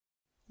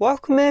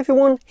Welcome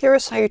everyone, here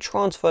is how you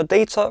transfer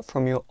data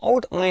from your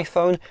old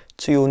iPhone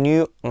to your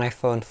new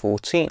iPhone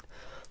 14.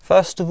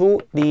 First of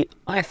all, the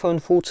iPhone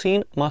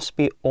 14 must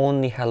be on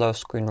the hello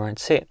screen right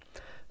here.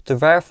 To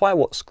verify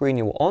what screen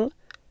you are on,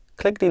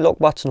 click the lock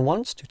button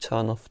once to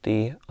turn off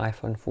the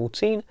iPhone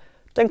 14,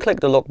 then click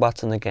the lock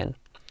button again.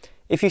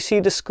 If you see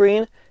the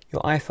screen,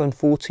 your iPhone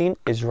 14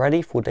 is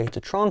ready for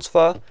data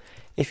transfer.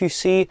 If you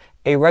see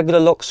a regular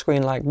lock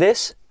screen like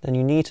this, then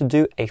you need to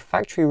do a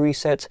factory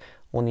reset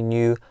on the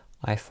new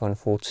iPhone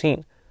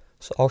 14.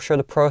 So I'll show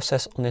the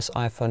process on this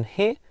iPhone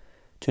here.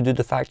 To do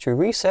the factory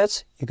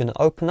reset, you're going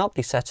to open up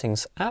the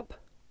settings app.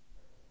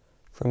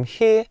 From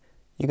here,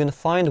 you're going to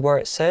find where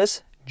it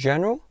says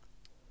General.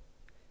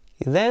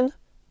 You're then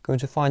going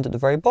to find at the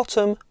very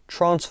bottom,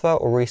 Transfer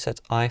or Reset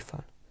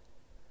iPhone.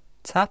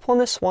 Tap on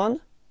this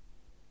one,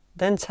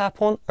 then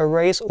tap on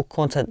Erase all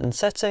content and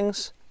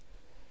settings.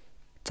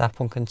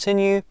 Tap on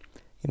Continue.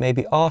 You may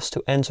be asked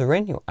to enter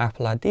in your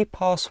Apple ID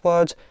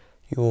password,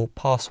 your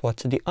password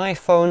to the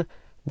iPhone,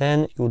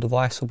 then your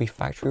device will be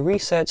factory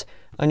reset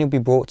and you'll be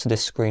brought to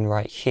this screen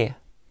right here.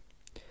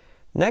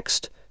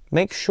 Next,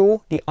 make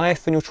sure the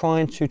iPhone you're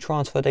trying to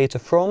transfer data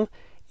from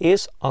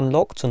is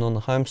unlocked and on the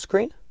home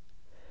screen.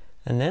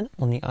 And then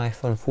on the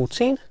iPhone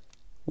 14,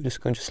 we're just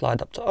going to slide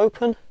up to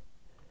open.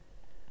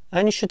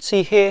 And you should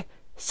see here,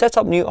 set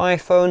up new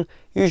iPhone,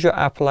 use your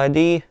Apple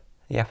ID,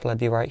 the Apple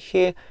ID right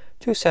here,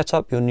 to set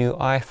up your new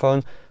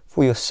iPhone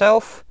for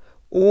yourself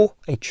or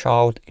a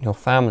child in your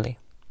family.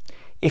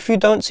 If you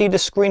don't see the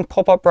screen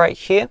pop up right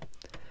here,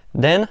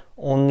 then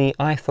on the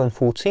iPhone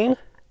 14,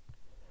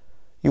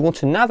 you want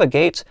to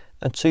navigate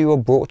until you are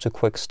brought to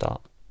Quick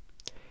Start.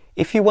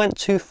 If you went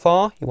too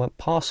far, you went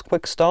past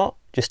Quick Start,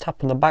 just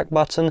tap on the back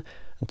button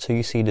until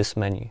you see this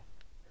menu.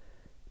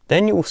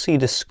 Then you will see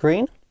this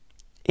screen.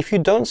 If you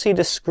don't see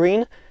this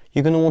screen,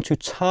 you're going to want to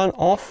turn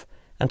off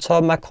and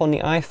turn back on the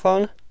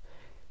iPhone.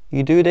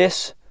 You do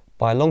this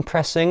by long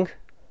pressing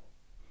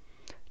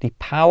the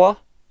power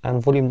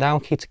and volume down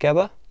key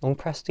together. Long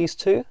press these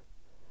two.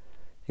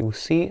 You will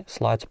see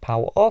slide to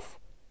power off,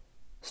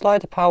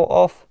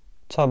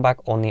 turn back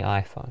on the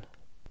iPhone.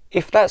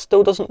 If that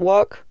still doesn't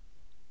work,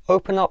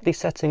 open up the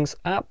settings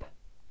app.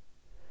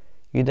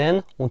 You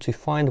then want to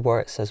find where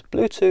it says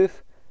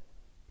Bluetooth,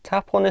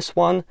 tap on this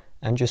one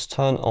and just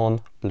turn on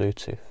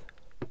Bluetooth.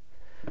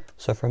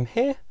 So from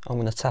here, I'm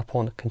going to tap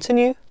on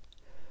Continue.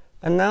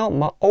 And now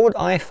my old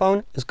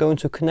iPhone is going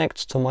to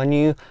connect to my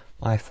new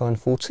iPhone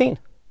 14.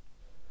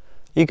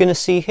 You're going to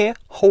see here,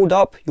 hold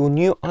up your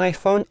new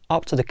iPhone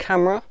up to the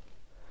camera.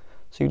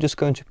 So you're just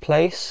going to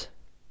place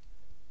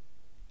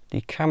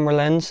the camera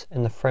lens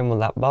in the frame of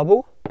that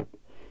bubble.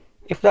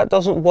 If that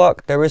doesn't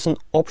work, there is an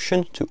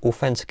option to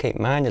authenticate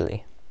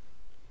manually.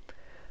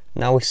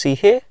 Now we see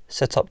here,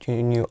 set up your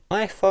new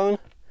iPhone.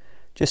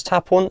 Just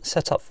tap on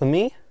Set Up for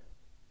Me.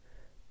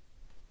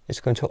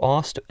 It's going to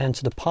ask to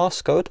enter the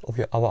passcode of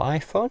your other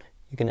iPhone.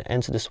 You're going to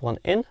enter this one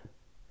in.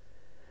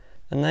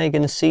 And now you're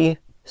going to see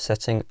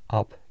setting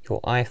up your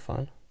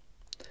iPhone.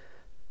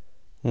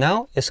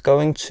 Now it's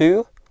going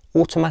to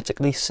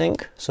automatically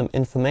sync some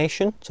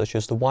information such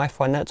as the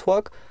Wi-Fi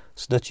network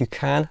so that you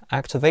can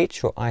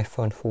activate your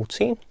iPhone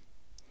 14.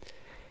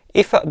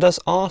 If it does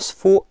ask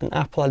for an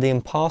Apple ID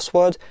and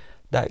password,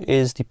 that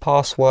is the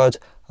password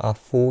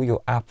for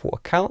your Apple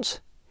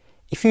account.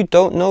 If you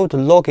don't know the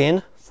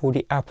login for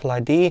the Apple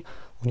ID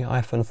on your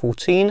iPhone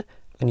 14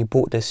 and you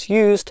bought this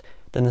used,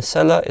 then the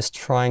seller is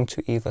trying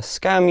to either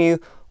scam you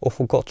or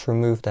forgot to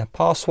remove their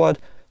password.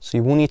 So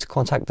you will need to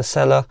contact the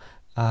seller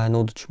in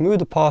order to remove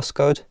the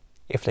passcode.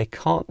 If they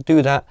can't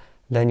do that,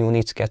 then you'll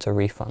need to get a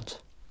refund.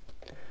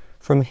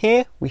 From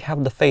here, we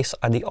have the Face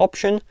ID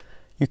option.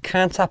 You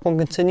can tap on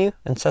Continue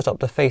and set up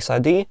the Face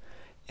ID.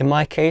 In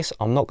my case,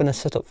 I'm not going to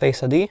set up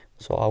Face ID,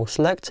 so I will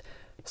select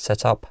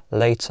Set Up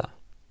Later.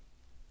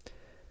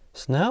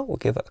 So now we'll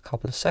give it a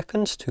couple of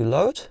seconds to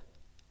load.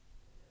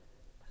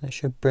 And it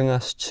should bring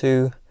us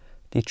to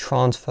the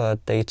transfer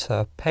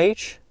data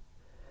page.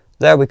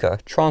 There we go,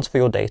 transfer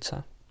your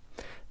data.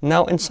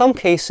 Now in some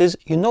cases,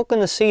 you're not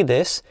going to see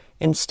this.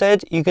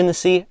 Instead, you're going to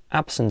see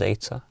absent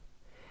data.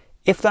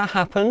 If that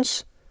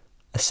happens,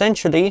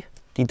 essentially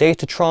the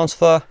data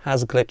transfer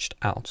has glitched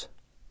out.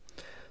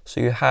 So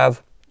you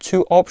have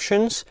two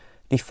options.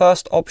 The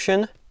first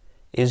option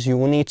is you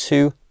will need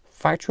to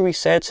factory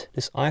reset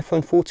this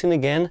iPhone 14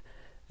 again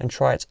and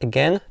try it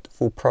again, the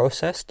full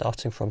process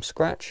starting from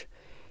scratch.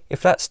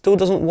 If that still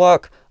doesn't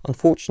work,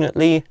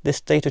 unfortunately, this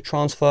data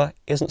transfer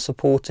isn't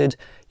supported.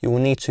 You will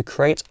need to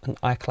create an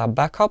iCloud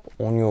backup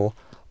on your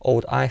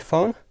old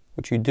iPhone,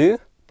 which you do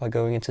by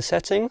going into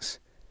Settings,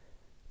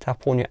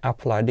 tap on your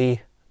Apple ID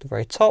at the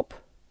very top,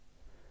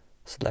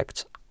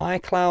 select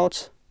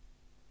iCloud,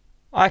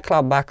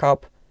 iCloud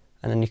backup,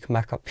 and then you can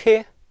back up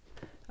here,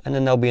 and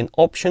then there'll be an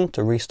option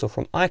to restore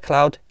from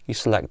iCloud. You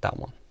select that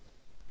one.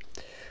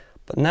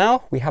 But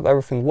now we have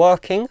everything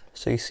working,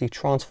 so you see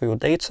transfer your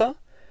data.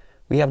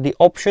 We have the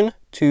option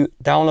to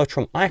download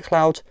from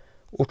iCloud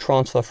or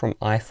transfer from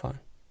iPhone.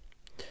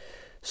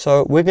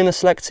 So we're going to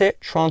select it,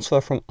 transfer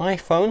from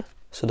iPhone.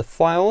 So the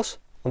files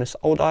on this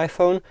old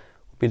iPhone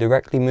will be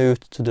directly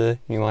moved to the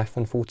new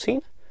iPhone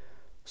 14.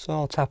 So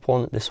I'll tap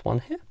on this one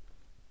here.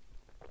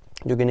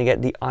 You're going to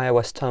get the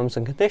iOS terms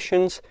and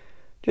conditions.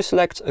 Just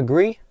select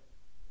agree.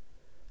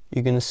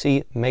 You're going to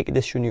see make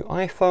this your new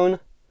iPhone.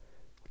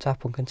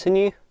 Tap on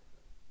continue.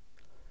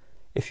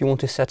 If you want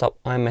to set up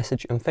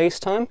iMessage and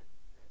FaceTime,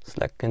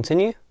 select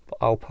continue, but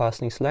I'll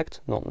personally select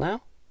not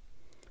now.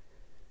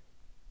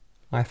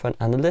 iPhone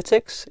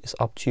Analytics is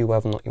up to you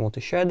whether or not you want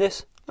to share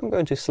this. I'm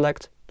going to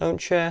select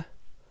don't share.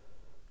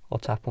 I'll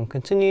tap on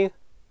continue.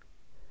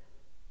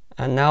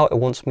 And now it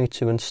wants me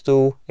to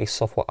install a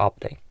software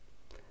update.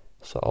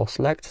 So I'll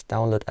select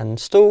download and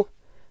install.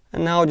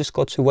 And now I just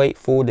got to wait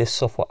for this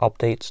software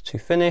update to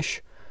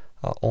finish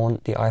on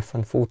the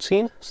iPhone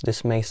 14. So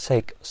this may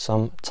take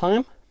some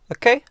time.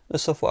 Okay, the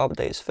software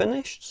update is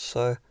finished.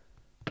 So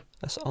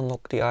let's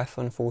unlock the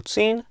iPhone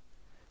 14.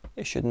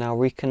 It should now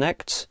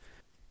reconnect.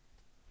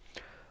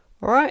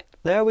 Alright,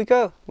 there we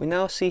go. We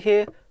now see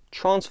here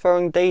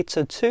transferring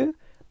data to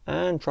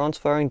and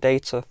transferring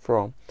data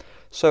from.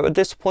 So at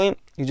this point,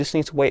 you just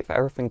need to wait for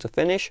everything to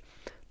finish.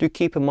 Do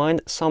keep in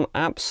mind some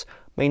apps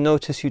may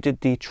notice you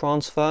did the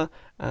transfer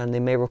and they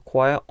may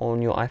require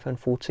on your iPhone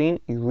 14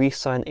 you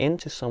re-sign in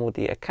to some of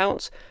the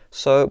accounts.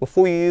 So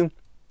before you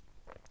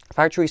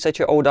factory reset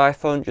your old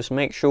iPhone, just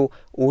make sure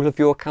all of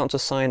your accounts are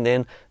signed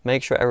in,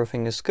 make sure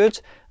everything is good,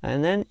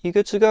 and then you're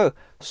good to go.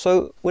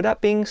 So with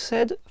that being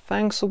said,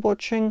 thanks for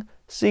watching.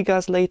 See you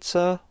guys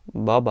later.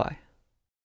 Bye bye.